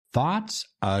Thoughts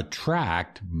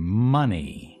attract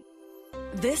money.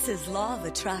 This is Law of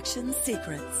Attraction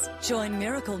Secrets. Join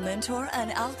Miracle Mentor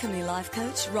and Alchemy Life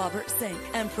Coach Robert Zink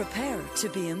and prepare to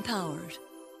be empowered.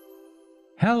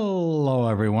 Hello,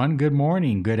 everyone. Good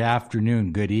morning, good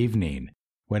afternoon, good evening.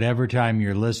 Whatever time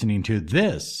you're listening to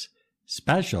this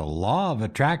special Law of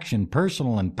Attraction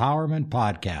Personal Empowerment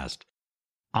Podcast.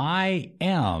 I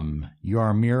am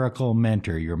your miracle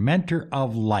mentor, your mentor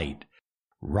of light,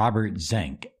 Robert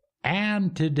Zink.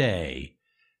 And today,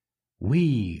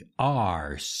 we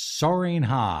are soaring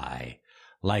high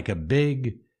like a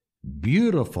big,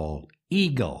 beautiful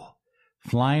eagle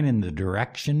flying in the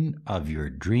direction of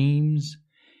your dreams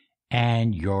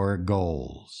and your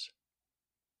goals.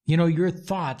 You know, your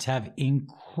thoughts have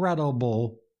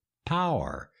incredible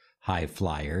power, high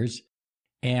flyers,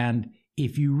 and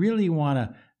if you really want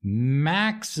to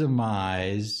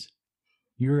maximize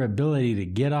your ability to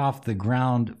get off the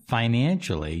ground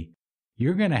financially,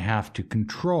 you're going to have to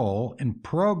control and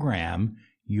program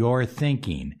your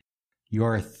thinking.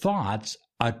 Your thoughts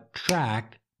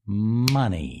attract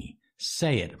money.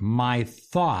 Say it. My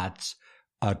thoughts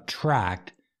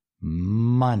attract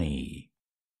money.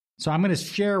 So I'm going to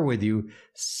share with you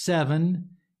 7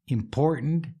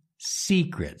 important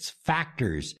secrets,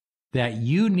 factors that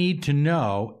you need to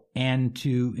know and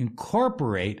to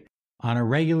incorporate on a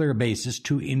regular basis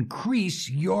to increase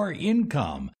your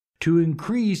income, to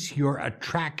increase your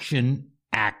attraction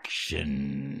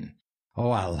action.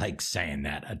 Oh, I like saying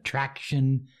that.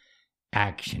 Attraction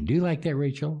action. Do you like that,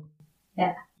 Rachel?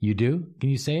 Yeah. You do?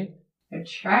 Can you say it?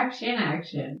 Attraction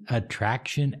action.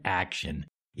 Attraction action.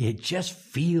 It just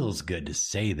feels good to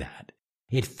say that.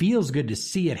 It feels good to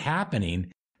see it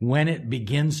happening when it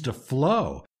begins to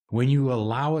flow, when you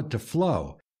allow it to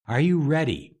flow. Are you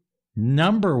ready?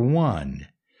 Number 1,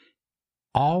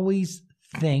 always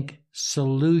think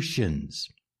solutions.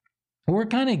 We're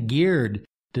kind of geared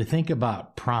to think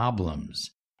about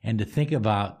problems and to think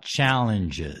about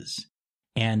challenges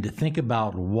and to think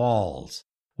about walls.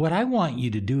 What I want you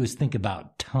to do is think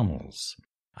about tunnels.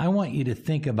 I want you to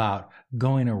think about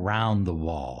going around the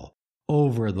wall,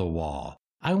 over the wall.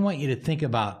 I want you to think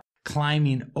about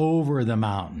climbing over the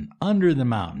mountain, under the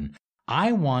mountain.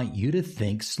 I want you to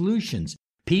think solutions.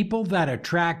 People that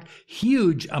attract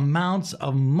huge amounts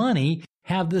of money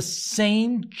have the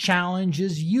same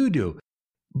challenges you do,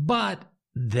 but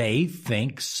they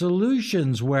think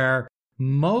solutions, where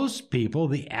most people,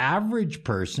 the average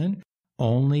person,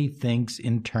 only thinks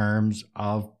in terms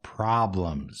of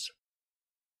problems.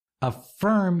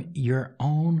 Affirm your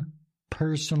own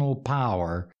personal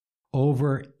power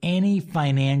over any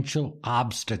financial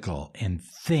obstacle and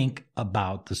think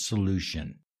about the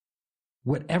solution.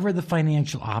 Whatever the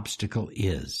financial obstacle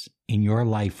is in your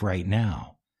life right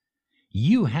now,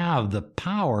 you have the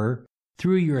power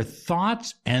through your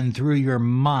thoughts and through your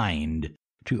mind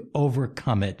to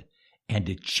overcome it and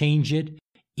to change it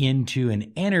into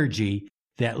an energy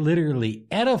that literally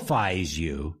edifies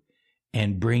you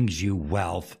and brings you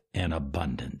wealth and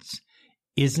abundance.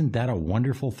 Isn't that a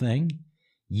wonderful thing?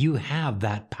 You have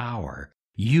that power.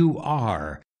 You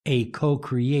are a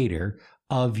co-creator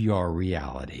of your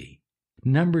reality.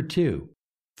 Number 2,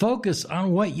 focus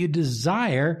on what you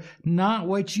desire, not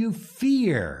what you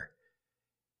fear.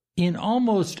 In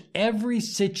almost every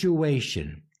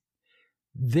situation,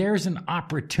 there's an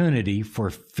opportunity for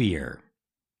fear,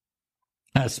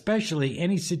 especially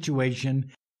any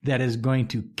situation that is going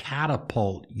to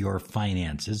catapult your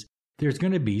finances. There's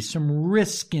going to be some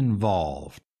risk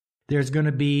involved. There's going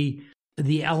to be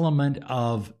the element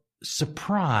of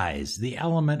surprise, the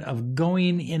element of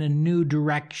going in a new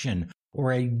direction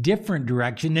or a different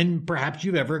direction than perhaps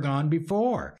you've ever gone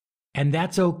before. And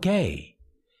that's okay.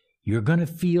 You're going to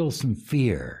feel some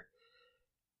fear.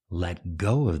 Let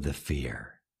go of the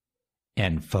fear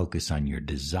and focus on your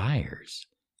desires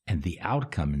and the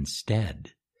outcome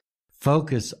instead.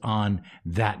 Focus on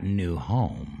that new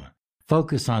home.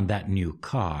 Focus on that new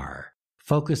car.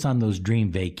 Focus on those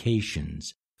dream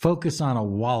vacations. Focus on a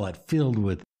wallet filled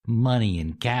with money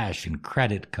and cash and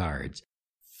credit cards,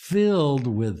 filled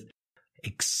with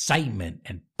excitement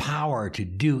and power to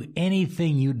do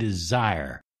anything you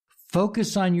desire.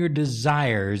 Focus on your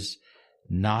desires,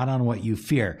 not on what you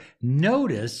fear.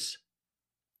 Notice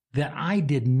that I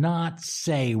did not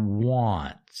say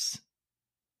wants.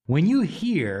 When you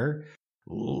hear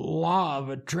law of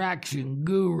attraction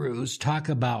gurus talk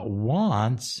about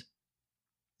wants,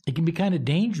 it can be kind of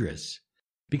dangerous,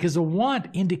 because a want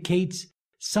indicates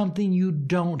something you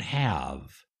don't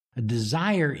have. A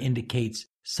desire indicates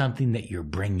something that you're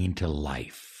bringing to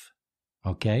life.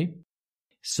 Okay?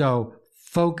 So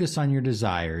focus on your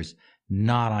desires,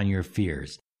 not on your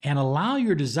fears. and allow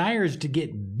your desires to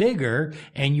get bigger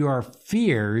and your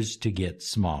fears to get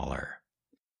smaller.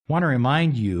 I want to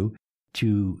remind you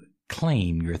to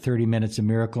claim your 30 minutes of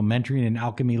miracle mentoring and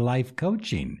alchemy life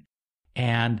coaching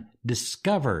and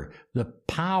discover the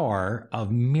power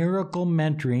of miracle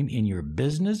mentoring in your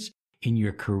business, in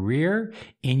your career,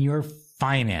 in your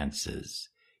finances.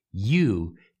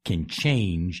 You can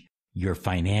change your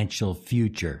financial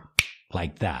future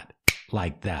like that,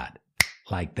 like that,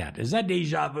 like that. Is that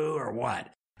deja vu or what?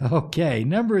 Okay,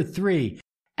 number 3,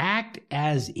 act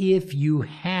as if you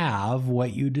have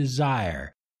what you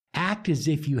desire. Act as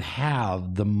if you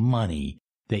have the money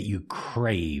that you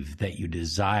crave, that you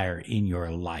desire in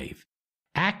your life.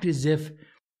 Act as if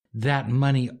that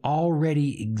money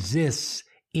already exists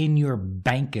in your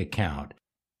bank account.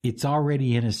 It's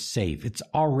already in a safe. It's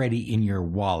already in your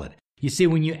wallet. You see,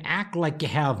 when you act like you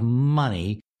have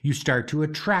money, you start to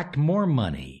attract more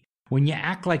money. When you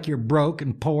act like you're broke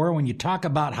and poor, when you talk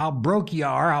about how broke you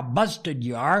are, how busted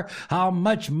you are, how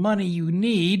much money you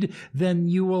need, then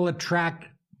you will attract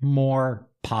more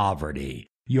poverty.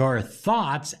 Your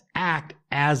thoughts act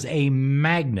as a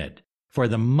magnet for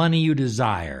the money you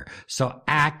desire. So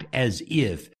act as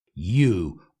if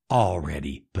you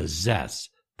already possess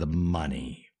the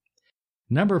money.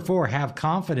 Number 4, have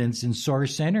confidence in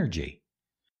source energy.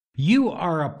 You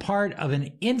are a part of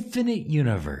an infinite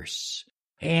universe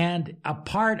and a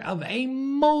part of a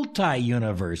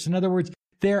multi-universe. In other words,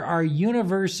 there are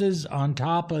universes on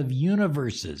top of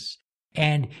universes.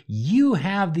 And you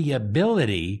have the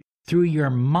ability through your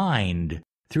mind,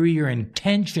 through your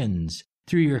intentions,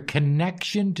 through your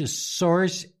connection to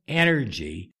source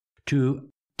energy to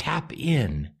tap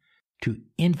in to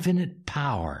infinite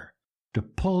power to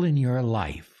pull in your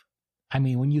life. I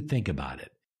mean, when you think about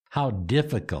it, how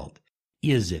difficult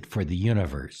is it for the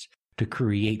universe to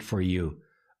create for you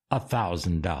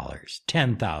 $1,000,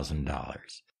 $10,000,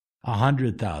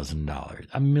 $100,000,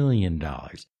 $1 million?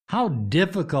 How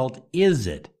difficult is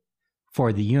it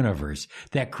for the universe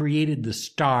that created the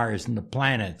stars and the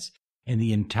planets and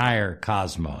the entire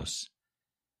cosmos?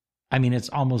 I mean, it's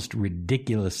almost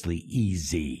ridiculously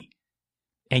easy.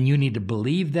 And you need to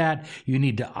believe that. You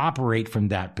need to operate from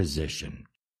that position.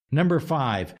 Number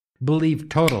 5, believe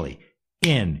totally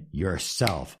in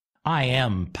yourself. I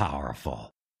am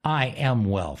powerful. I am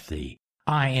wealthy.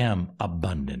 I am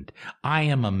abundant. I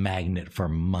am a magnet for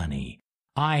money.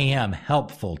 I am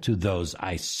helpful to those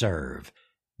I serve.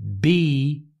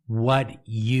 Be what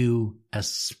you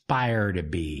aspire to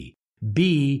be.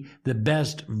 Be the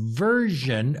best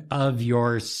version of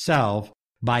yourself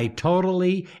by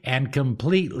totally and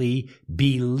completely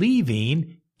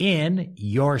believing in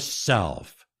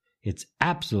yourself. It's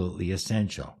absolutely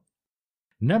essential.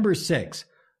 Number 6,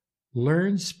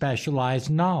 learn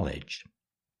specialized knowledge.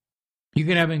 You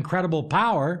can have incredible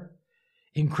power,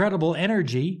 incredible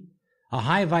energy, a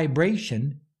high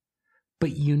vibration,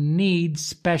 but you need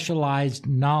specialized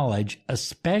knowledge,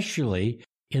 especially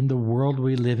in the world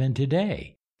we live in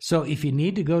today. So if you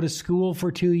need to go to school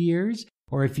for 2 years,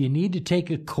 or if you need to take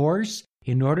a course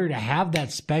in order to have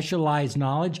that specialized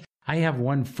knowledge, I have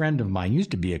one friend of mine,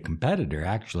 used to be a competitor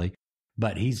actually,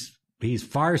 but he's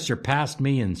far surpassed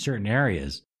me in certain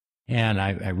areas. And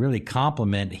I really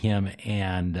compliment him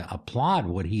and applaud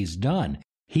what he's done.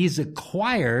 He's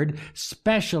acquired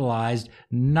specialized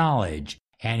knowledge,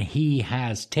 and he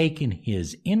has taken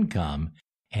his income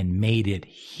and made it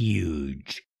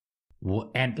huge.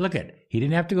 And look he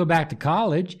didn't have to go back to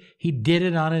college. He did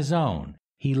it on his own.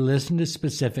 He listened to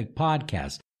specific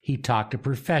podcasts. He talked to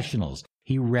professionals.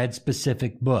 He read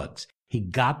specific books. He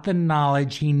got the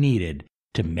knowledge he needed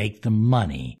to make the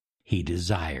money he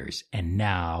desires. And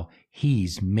now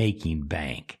he's making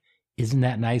bank. Isn't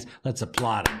that nice? Let's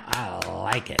applaud him. I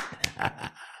like it.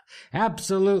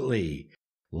 Absolutely.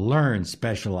 Learn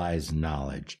specialized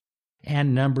knowledge.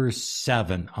 And number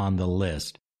 7 on the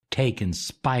list, take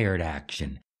inspired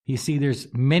action. You see,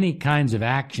 there's many kinds of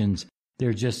actions.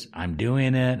 They're just, I'm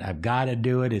doing it. I've got to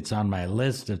do it. It's on my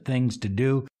list of things to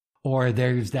do. Or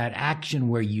there's that action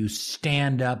where you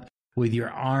stand up with your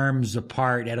arms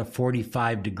apart at a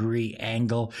 45-degree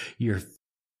angle, your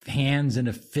hands in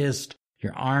a fist,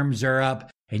 your arms are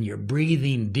up, and you're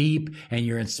breathing deep, and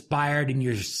you're inspired, and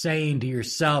you're saying to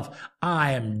yourself,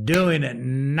 I am doing it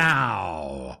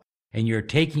now. And you're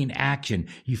taking action.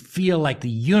 You feel like the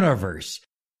universe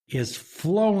is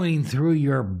flowing through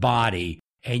your body,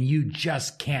 and you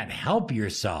just can't help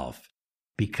yourself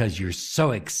because you're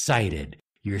so excited.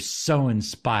 You're so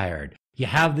inspired. You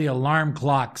have the alarm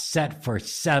clock set for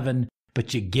 7,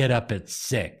 but you get up at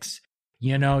 6.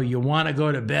 You know, you want to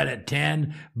go to bed at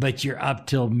 10, but you're up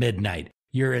till midnight.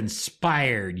 You're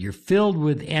inspired. You're filled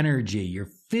with energy. You're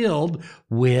filled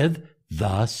with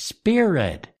the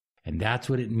Spirit. And that's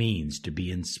what it means to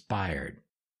be inspired.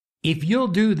 If you'll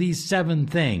do these 7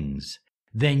 things,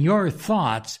 then your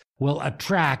thoughts will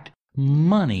attract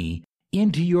money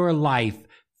into your life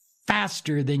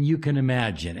faster than you can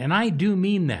imagine. And I do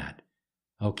mean that.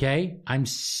 Okay? I'm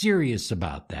serious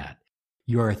about that.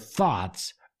 Your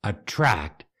thoughts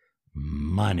attract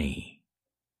money.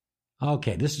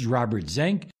 Okay, this is Robert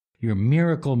Zink, your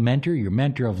miracle mentor, your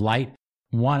mentor of light.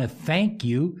 I want to thank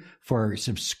you for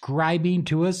subscribing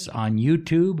to us on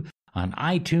YouTube, on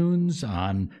iTunes,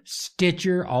 on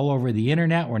Stitcher, all over the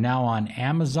internet. We're now on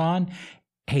Amazon.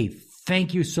 Hey,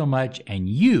 thank you so much, and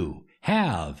you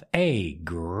have a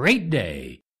great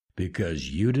day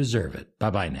because you deserve it.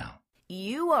 Bye-bye now.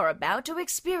 You are about to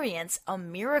experience a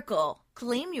miracle.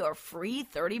 Claim your free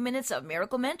 30 minutes of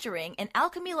miracle mentoring and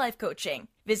Alchemy Life Coaching.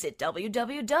 Visit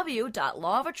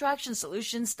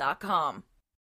www.lawofattractionsolutions.com.